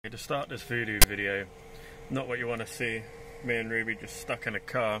to start this voodoo video, not what you want to see. Me and Ruby just stuck in a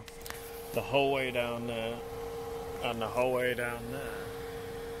car the whole way down there, and the whole way down there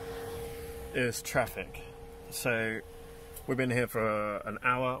is traffic. So we've been here for an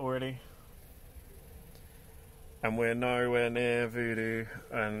hour already, and we're nowhere near voodoo,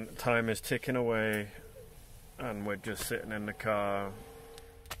 and time is ticking away, and we're just sitting in the car.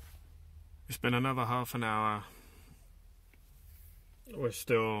 It's been another half an hour. We're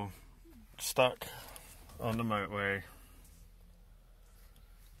still stuck on the motorway.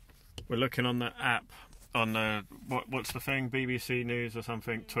 We're looking on the app, on the, what's the thing, BBC News or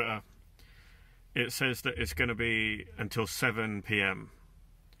something, Twitter. It says that it's going to be until 7 PM,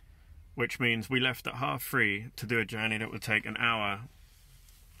 which means we left at 3:30 to do a journey that would take an hour.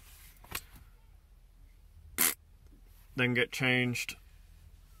 Then get changed,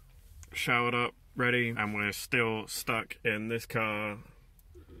 showered up, ready, and we're still stuck in this car.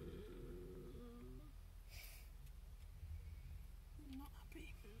 Not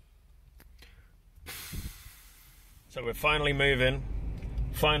happy. So we're finally moving.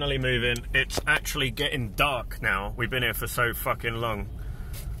 It's actually getting dark now. We've been here for so fucking long.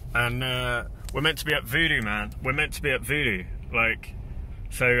 And we're meant to be at Voodoo, man. We're meant to be at Voodoo. Like,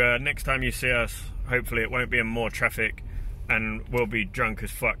 so next time you see us, hopefully it won't be in more traffic, and we'll be drunk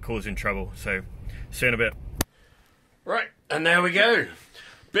as fuck, causing trouble. So, see you in a bit. Right, and there we go.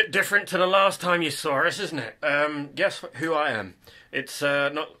 Bit different to the last time you saw us, isn't it? Guess who I am? It's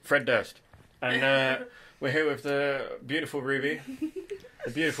not Fred Durst. And we're here with the beautiful Ruby.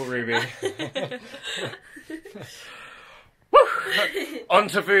 The beautiful Ruby. Woo! On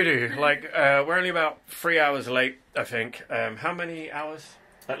to Voodoo. Like, we're only about 3 hours late, I think. How many hours?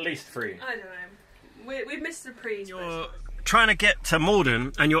 At least 3. I don't know. We've missed the pre. You're trying to get to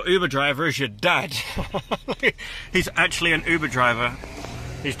Malden, and your Uber driver is your dad. He's actually an Uber driver.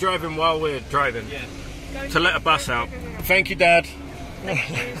 He's driving while we're driving. Yeah. To let a bus out. Thank you, Dad. Thank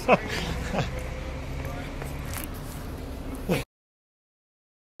you. Sorry.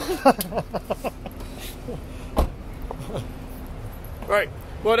 Right,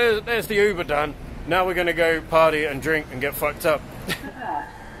 well there's the Uber done. Now we're going to go party and drink and get fucked up.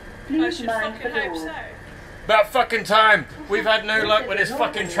 I should fucking hope so. About fucking time. We've had no luck with this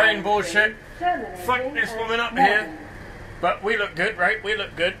fucking train bullshit. Fuck this woman up here. But we look good, right? We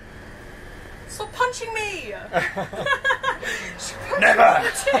look good. Stop punching me! Never!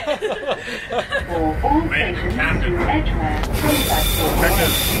 Made it in Camden.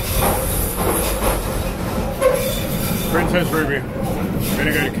 Princess Ruby.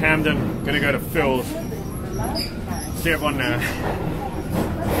 Gonna go to Camden. Gonna go to Phil's. See everyone there.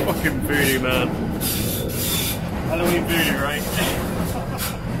 Fucking voodoo, man. Halloween voodoo, right?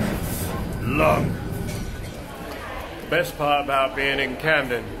 Long. The best part about being in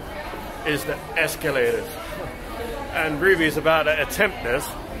Camden is the escalators. And Ruby's about to attempt this,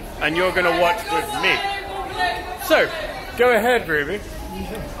 and you're going to watch with me. So, go ahead, Ruby.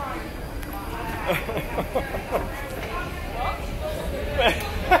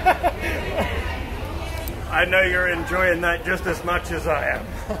 I know you're enjoying that just as much as I am.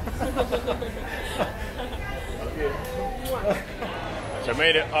 So I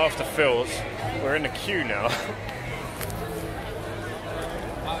made it after Phil's. We're in the queue now.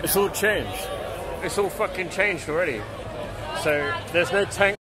 It's all changed. It's all fucking changed already. So there's no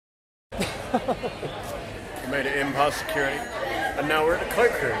tank. We made it in past security, and now we're at the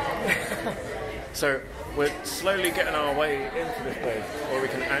cloakroom. So we're slowly getting our way into this place where we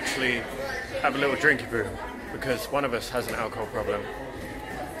can actually have a little drinky brew, because one of us has an alcohol problem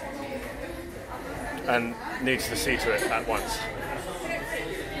and needs to see to it at once.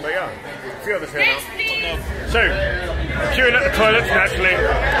 But yeah, a few of us here now. So, queuing at the toilets, naturally.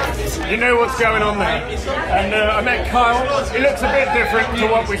 You know what's going on there. And I met Kyle. He looks a bit different to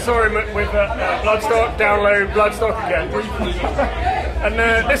what we saw him with Bloodstock, download Bloodstock again. And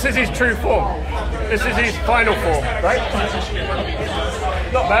this is his true form. This is his final form, right?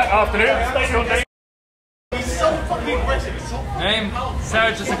 Not bad. Afternoon. State your name. He's so fucking aggressive. Name,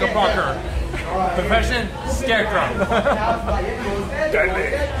 Sarah Jessica Parker. Profession, Scarecrow.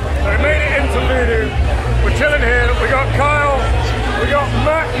 Deadly. So we made it into Voodoo. We're chilling here. We got Kyle. We got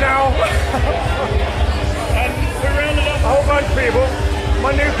Matt now. And we rounded up a whole bunch of people.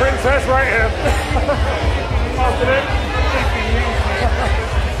 My new princess right here. Afternoon.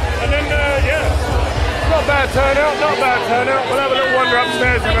 And then, yeah. Not bad turnout, not bad turnout. We'll have a little wander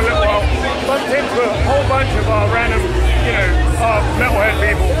upstairs in a little while. Bumped into a whole bunch of our random, you know, our metalhead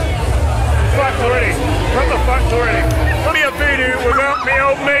people. Fucked already. Proper fucked already. Probably a Voodoo without me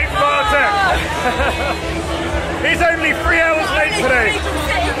old mate Bartek. He's only 3 hours late today.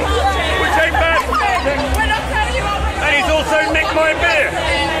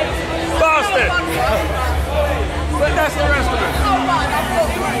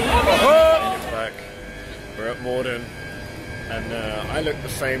 Morden, and I look the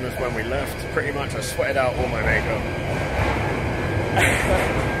same as when we left. Pretty much, I sweated out all my makeup.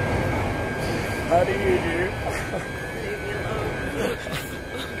 How do you do?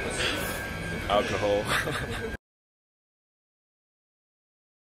 Alcohol.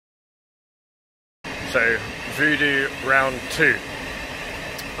 So, Voodoo round 2.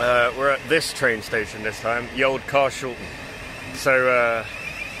 We're at this train station this time, the old Carshalton. So,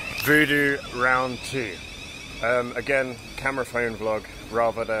 Voodoo round 2. Again, camera phone vlog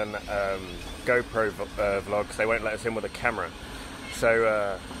rather than GoPro vlogs. They won't let us in with a camera.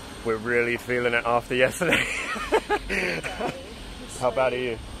 So, we're really feeling it after yesterday. How bad are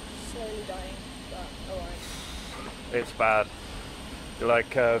you? Slowly dying, but alright. It's bad.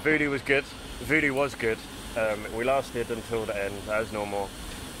 Like, Voodoo was good. Voodoo was good. We lasted until the end, as normal.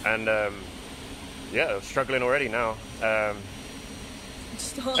 And, yeah, struggling already now.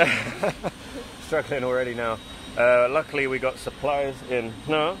 Struggling already now. Luckily, we got supplies in.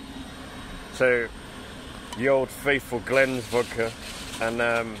 No. So, the old faithful Glenn's vodka. And,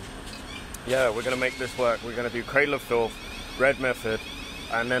 yeah, we're going to make this work. We're going to do Cradle of Filth, Red Method,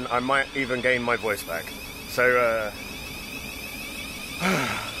 and then I might even gain my voice back. So,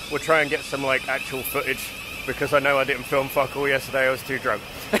 we'll try and get some, like, actual footage, because I know I didn't film fuck all yesterday. I was too drunk.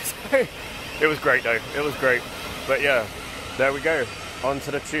 So, it was great, though. It was great. But, yeah, there we go.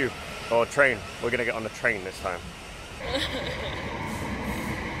 Onto the tube. Or train. We're going to get on the train this time.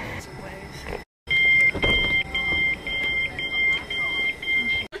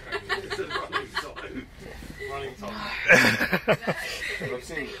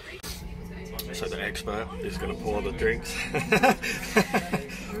 So the expert is going to pour the drinks.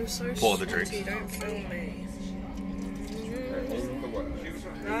 I'm so pour the drinks. Don't film me.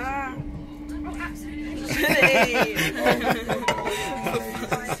 Ah.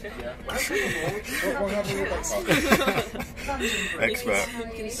 Expert.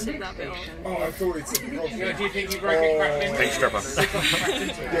 You can sit that bit on. Oh, I thought it's Do you think you broke it crackling? Pink stripper.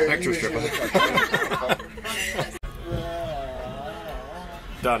 Actual stripper.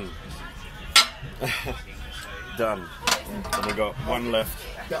 Done. Done. And we got one left.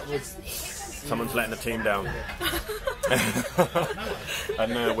 That was... Someone's letting the team down.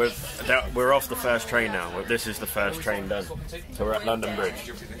 And we're off the first train now. This is the first train done. So we're at London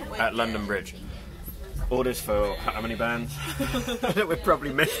Bridge. At London Bridge. Orders for how many bands? We've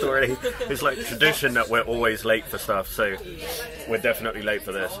probably missed already. It's like tradition that we're always late for stuff, so we're definitely late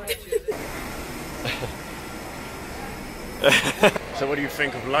for this. So what do you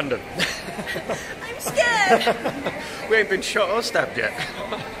think of London? I'm scared! We ain't been shot or stabbed yet.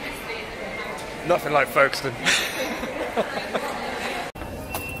 Nothing like Folkestone.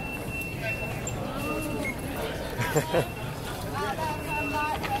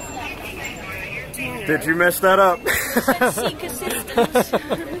 Did you mess that up? Seek assistance.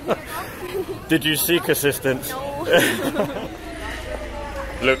 Did you seek assistance? No.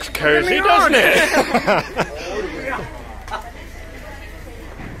 Looks cozy, doesn't it?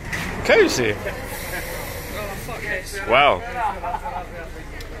 Cozy. Oh, fuck this. Wow.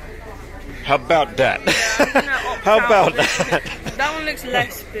 How about that? How about that? That one looks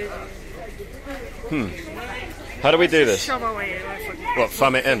less busy. How do we do this? Shove my way in. What,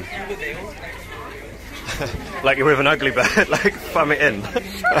 thumb it in? Like you're with an ugly bird, like thumb it in.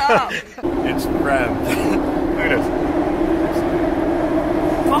 Shut up! It's rammed. Look at this.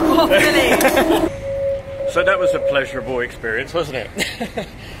 Fuck off, Billy! So that was a pleasurable experience, wasn't it?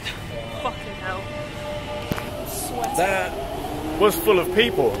 Fucking hell. Sweating. That was full of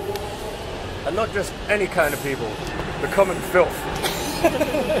people. And not just any kind of people. The common filth.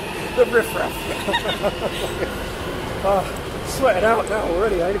 The riffraff. Sweating out now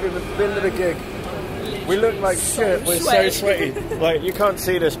already. I ain't even been to the gig. We look like shit. We're so sweaty. Like, you can't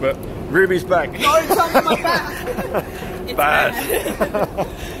see this, but Ruby's back. No, it's on my back. It's bad.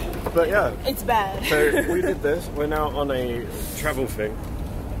 But yeah. It's bad. So we did this. We're now on a travel thing.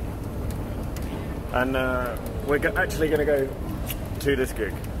 And we're actually going to go to this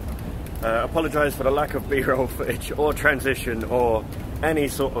gig. Apologise for the lack of B-roll footage or transition or any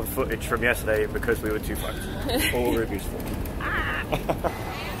sort of footage from yesterday because we were too fucked. All Ruby's fault.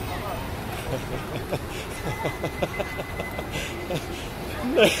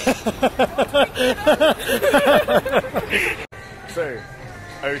 So,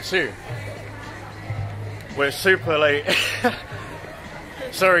 O2. We're super late.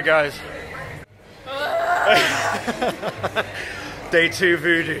 Sorry guys. Day 2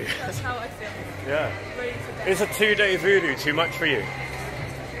 Voodoo. That's how I feel. Yeah. Ready for bed. Is a 2-day Voodoo too much for you?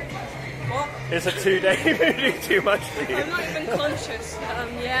 What? Is a 2-day Voodoo too much for you? I'm not even conscious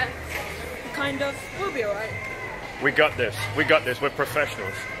yet. kind of. We'll be alright. We got this. We got this. We're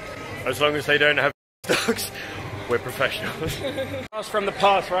professionals. As long as they don't have dogs, we're professionals. Us from the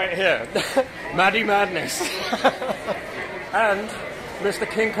past right here. Maddie Madness. And Mr.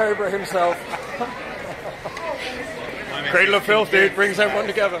 King Cobra himself. Cradle of Filth, dude, brings everyone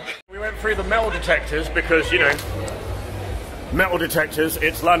together. We went through the metal detectors because, you know, metal detectors,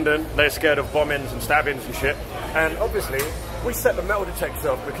 it's London, they're scared of bombings and stabbings and shit. And obviously, we set the metal detectors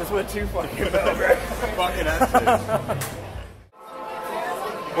off because we're too fucking metal. Fucking assholes.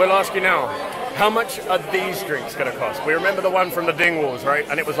 We'll ask you now, how much are these drinks going to cost? We remember the one from the Dingwalls, right?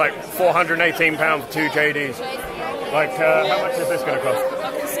 And it was like £418 for 2 JDs. Like, how much is this going to cost?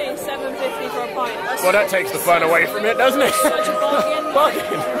 I can say £7.50 for a pint. That's well, that takes the fun away from it, doesn't it? such a bargain. Bargain.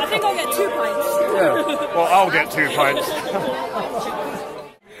 I think I'll get 2 pints. Yeah. Well, I'll get 2 pints.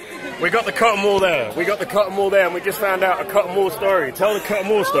 We got the cotton wool there. We got the cotton wool there, and we just found out a cotton wool story. Tell the cotton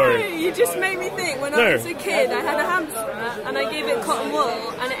wool story. You just made me think. When I was a kid, I had a hamster, and I gave it cotton wool,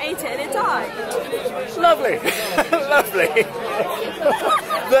 and it ate it, and it died. Lovely. Lovely.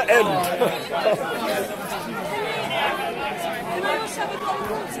 The end. Can I also have a cotton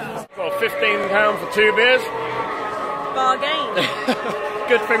water? Well, £15 for 2 beers. Bargain.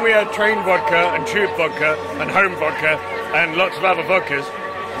 Good thing we had train vodka and tube vodka and home vodka and lots of other vodkas.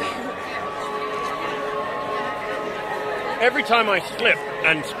 Every time I slip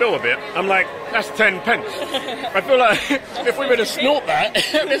and spill a bit, I'm like, that's 10 pence. I feel like if we were to snort that,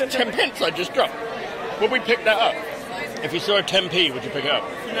 there's 10 pence I just dropped. Would we pick that up? If you saw a 10p, would you pick it up?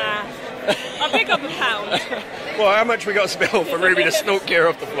 Nah. I'll pick up £1. Well, how much we got to spill for Ruby to snort gear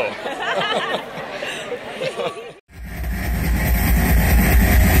off the floor?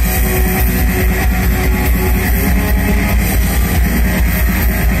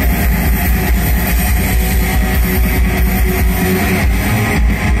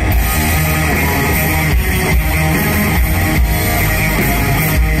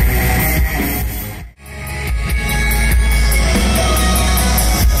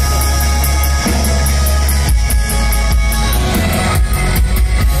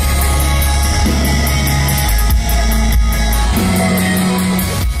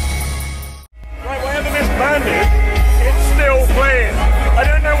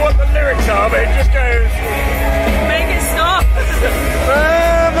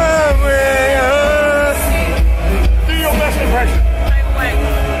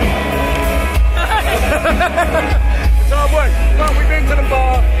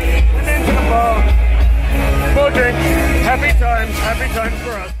 Happy times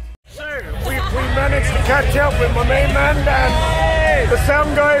for us. So, we managed to catch up with my main man Dan, the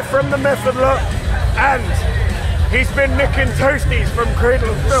sound guy from the Method Lot, and he's been nicking toasties from Cradle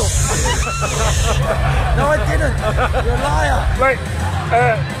of Filth. No, I didn't. You're a liar. Like,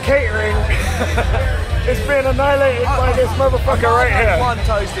 catering is being annihilated by this motherfucker right here. One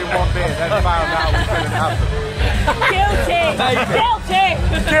toast in 1 beer, then found out we couldn't have them. Guilty! Guilty!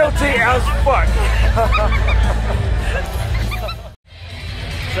 Guilty as fuck.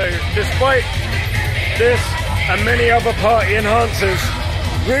 So, despite this and many other party enhancers,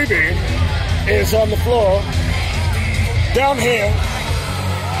 Ruby is on the floor, down here.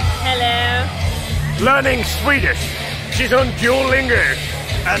 Hello. Learning Swedish. She's on Duolingo.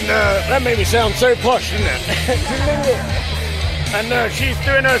 And that made me sound so posh, didn't it? Duolingo. And she's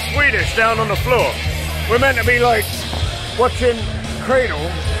doing her Swedish down on the floor. We're meant to be like watching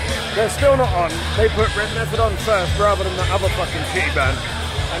Cradle. They're still not on. They put Red Method on first rather than the other fucking shitty band.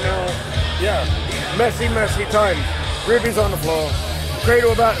 And yeah, messy, messy time. Ruby's on the floor,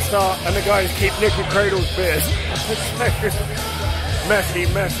 Cradle about to start, and the guys keep nicking Cradle's beers. Messy,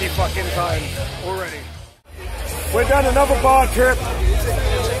 messy fucking time already. We're done another bar trip.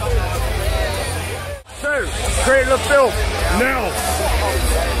 So, Cradle of Filth, now.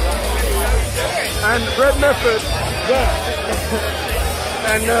 And Red Method, yeah.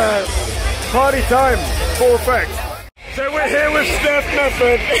 And party time, full effect. So we're here with Steph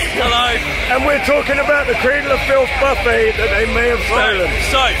Method. Hello. And we're talking about the Cradle of Filth buffet that they may have stolen. Right.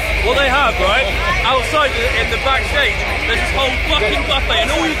 So, what they have, right, outside in the backstage, there's this whole fucking buffet,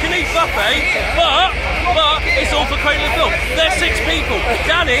 and all you can eat buffet, but it's all for Cradle of Filth. There's 6 people.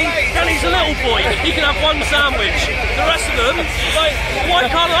 Danny's a little boy. He can have 1 sandwich. The rest of them, like,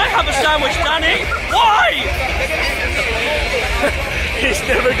 why can't I have a sandwich, Danny? Why? He's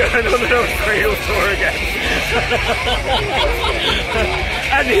never going on another Cradle tour again.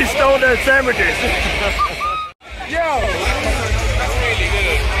 And he stole their sandwiches. Yo!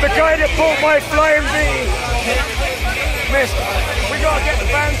 The guy that bought my flying V. Mister, we gotta get the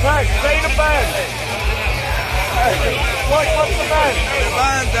band back. Say the band. What's the band? The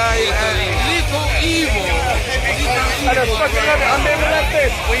band Little Evil. I don't fucking love it. I'm never like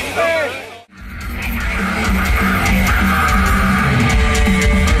this.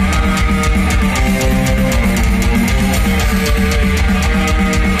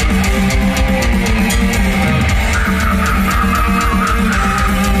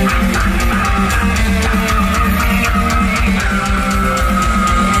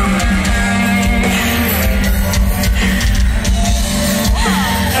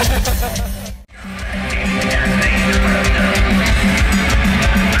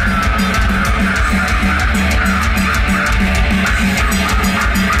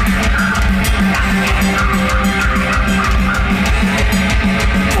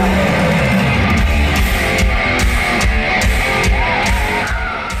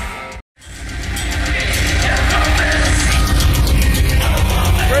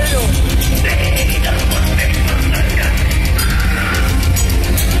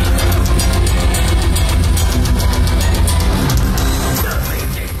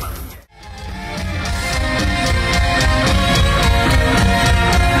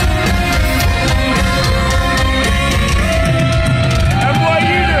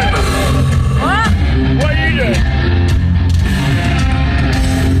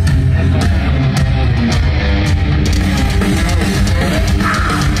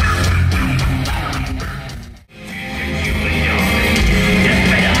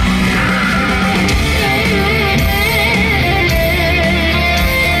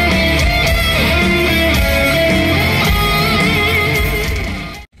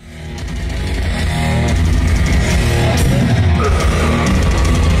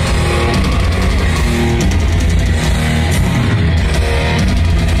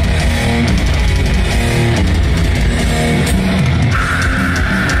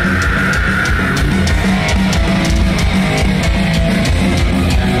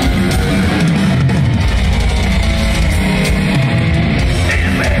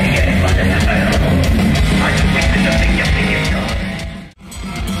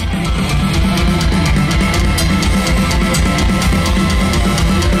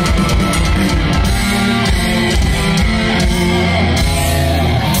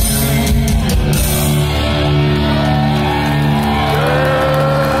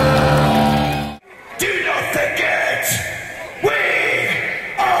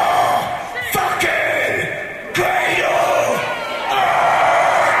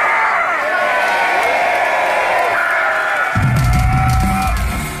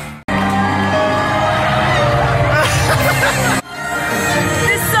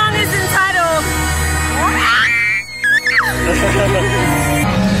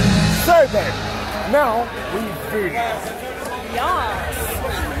 Now we voodoo. Yes.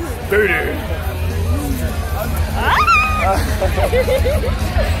 Voodoo.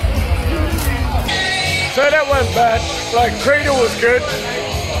 So that wasn't bad. Like Cradle was good.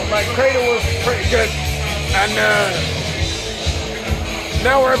 Like Cradle was pretty good. And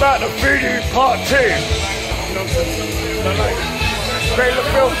now we're about to voodoo part 2. You know what I'm saying? But like Cradle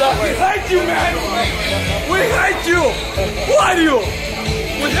of Filth that way. We hate you, man. We hate you. Why do you?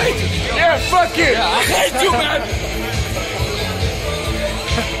 We hate you. Yeah, fuck you. Yeah, I hate you, man.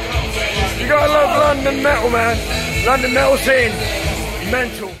 You gotta love London metal, man. London metal scene.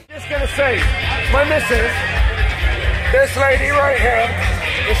 Mental. Just gonna say, my missus, this lady right here,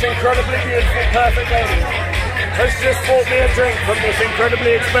 this incredibly beautiful, perfect lady, has just bought me a drink from this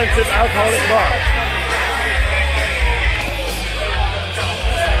incredibly expensive alcoholic bar.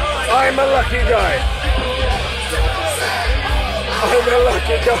 I'm a lucky guy. I'm a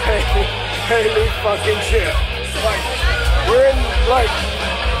lucky guy. Holy fucking shit. Like, we're in, like,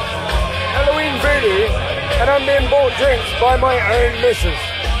 Halloween voodoo, and I'm being bought drinks by my own missus.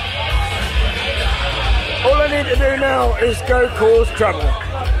 All I need to do now is go cause trouble.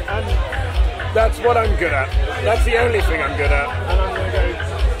 And that's what I'm good at. That's the only thing I'm good at. And I'm going to go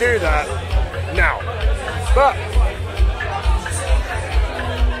do that now. But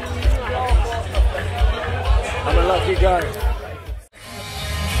I'm a lucky guy.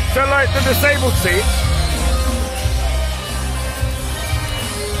 So like the disabled seats,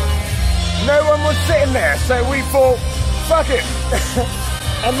 no one was sitting there, so we thought, fuck it.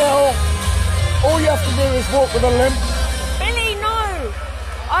 And now all you have to do is walk with a limp. Billy, no!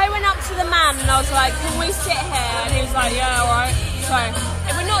 I went up to the man and I was like, can we sit here? And he was like, yeah, alright. So,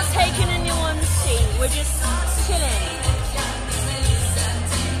 if we're not taking anyone's seat, we're just chilling.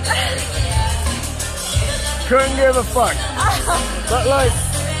 Couldn't give a fuck. But like,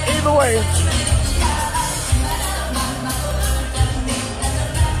 either way,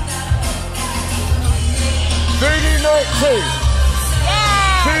 Voodoo Night 2.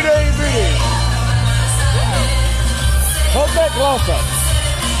 Yeah! 2-day voodoo. Hold that glass up.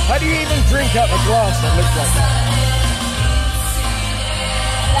 How do you even drink out the glass that looks like that?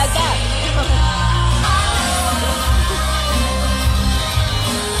 Like that.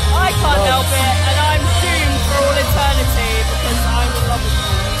 I can't help it, and I'm doomed for all eternity because I'm in love with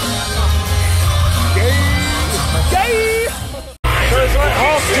you. Gay! Gay! So it's like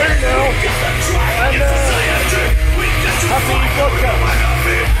 2:30 now, and happy vodka.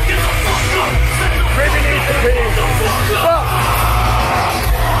 Maybe needs to be, but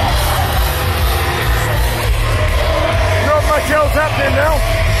not much else happening now.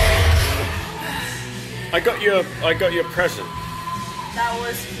 I got your present. That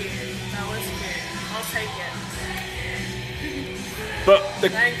was cute. That was cute. I'll take it. But the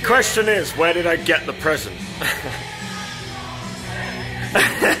question is, where did I get the present?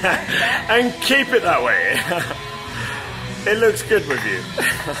 And keep it that way. It looks good with you.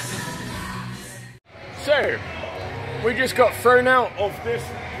 So, we just got thrown out of this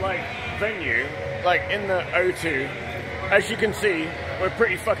like venue, like in the O2. As you can see, we're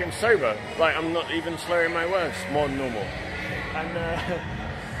pretty fucking sober. Like, I'm not even slurring my words, more than normal. And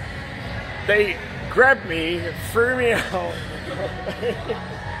they grabbed me, threw me out.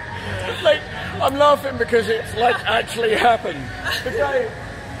 Like, I'm laughing because it's like actually happened. The guy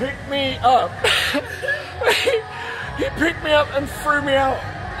picked me up. He picked me up and threw me out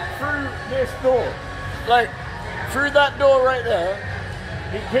through this door. Like, through that door right there.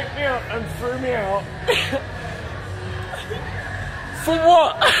 He picked me up and threw me out. For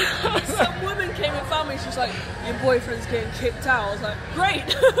what? Some woman came and found me. She's like, "Your boyfriend's getting kicked out." I was like,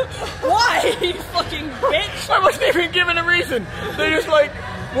 "Great." Why? You fucking bitch. I wasn't even given a reason. They just like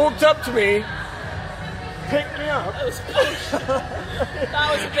walked up to me, picked me up. That was bullshit.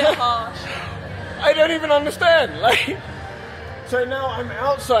 That was a bit harsh. I don't even understand. Like, so now I'm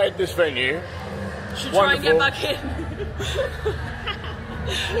outside this venue. Should try and get back in.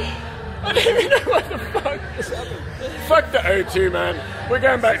 I don't even know what the fuck is happening. Fuck the O2, man. We're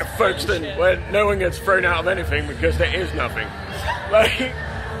going back to Folkestone, where no one gets thrown out of anything because there is nothing. Like,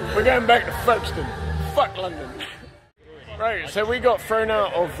 we're going back to Folkestone. Fuck London. Right, so we got thrown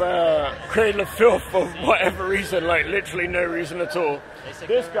out of Cradle of Filth for whatever reason, like literally no reason at all.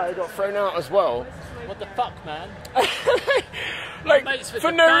 This guy got thrown out as well. What the fuck, man? Like,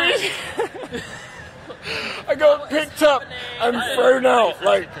 for no reason. I got picked up and thrown out,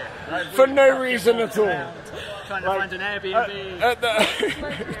 like, for no reason at all. Trying to find an Airbnb. At the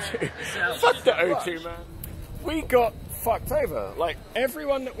O2. Fuck the O2, man. We got fucked over. Like,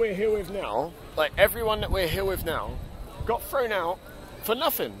 everyone that we're here with now, got thrown out for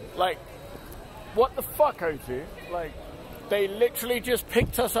nothing. Like, what the fuck, O2? Like, they literally just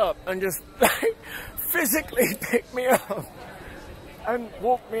picked us up and just physically picked me up and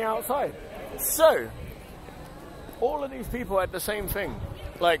walked me outside. So, all of these people had the same thing.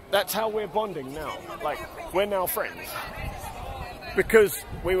 Like, that's how we're bonding now. Like, we're now friends. Because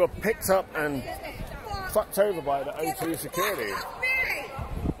we were picked up and fucked over by the O2 security.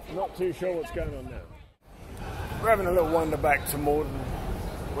 Not too sure what's going on now. We're having a little wander back to Morden.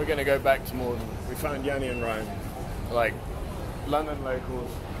 We're going to go back to Morden. We found Yanni and Ryan. Like, London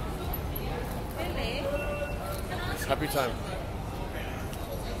locals. Really? Happy time.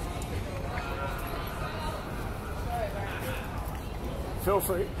 Feel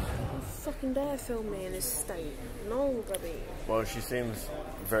free. Fucking dare film me in this state. No, Gabby. Well, she seems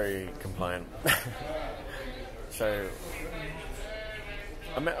very compliant. So,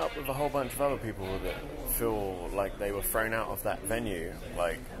 I met up with a whole bunch of other people that feel like they were thrown out of that venue,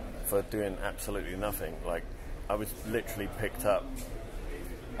 like, for doing absolutely nothing. Like, I was literally picked up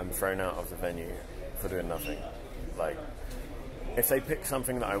and thrown out of the venue for doing nothing. Like, if they picked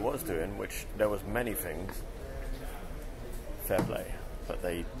something that I was doing, which there was many things, fair play. But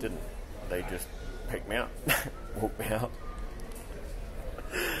they didn't. They just picked me up, walked me out.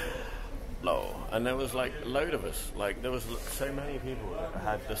 Lol. And there was like a load of us. Like, there was so many people that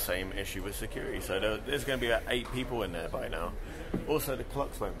had the same issue with security. So there's going to be about 8 people in there by now. Also, the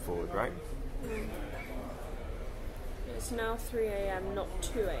clocks went forward, right? It's now 3 a.m., not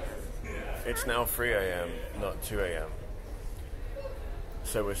 2 a.m. It's now 3 a.m., not 2 a.m.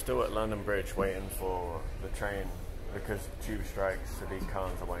 So we're still at London Bridge waiting for the train because tube strikes, Sadiq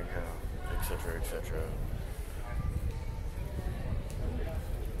Khan's a wanker, etc., etc.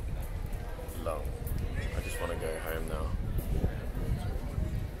 Long. I just want to go home now.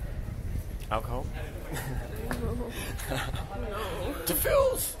 Alcohol? No. To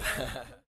Phil's!